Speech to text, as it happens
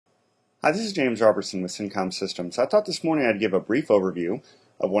Hi, this is James Robertson with Cincom Systems. I thought this morning I'd give a brief overview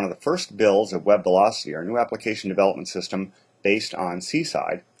of one of the first builds of web+velocity, our new application development system based on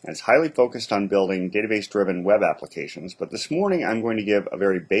Seaside. And it's highly focused on building database-driven web applications, but this morning I'm going to give a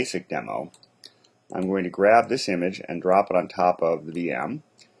very basic demo. I'm going to grab this image and drop it on top of the VM,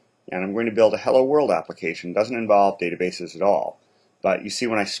 and I'm going to build a Hello World application. It doesn't involve databases at all. But you see,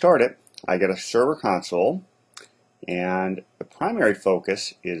 when I start it, I get a server console, and the primary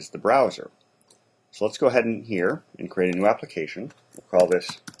focus is the browser. So let's go ahead in here and create a new application. We'll call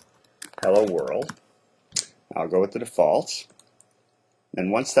this Hello World. I'll go with the defaults.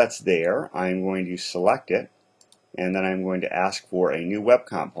 And once that's there, I'm going to select it, and then I'm going to ask for a new web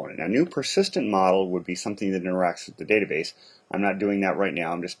component. Now, new persistent model would be something that interacts with the database. I'm not doing that right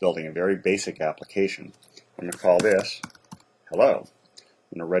now. I'm just building a very basic application. I'm going to call this Hello.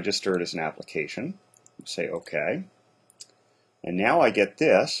 I'm going to register it as an application. Say OK. And now I get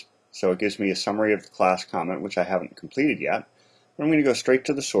this, so it gives me a summary of the class comment, which I haven't completed yet. But I'm going to go straight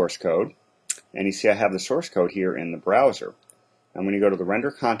to the source code, and you see I have the source code here in the browser. I'm going to go to the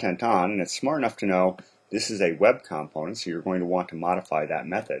render content on, and it's smart enough to know this is a web component, so you're going to want to modify that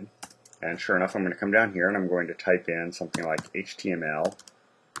method. And sure enough, I'm going to come down here and I'm going to type in something like HTML.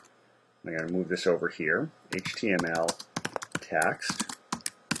 I'm going to move this over here, HTML text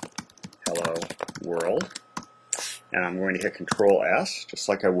hello world. And I'm going to hit Control S, just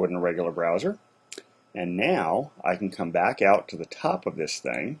like I would in a regular browser. And now I can come back out to the top of this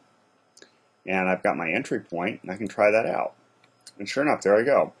thing, and I've got my entry point, and I can try that out. And sure enough, there I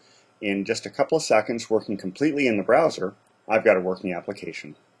go. In just a couple of seconds, working completely in the browser, I've got a working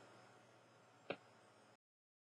application.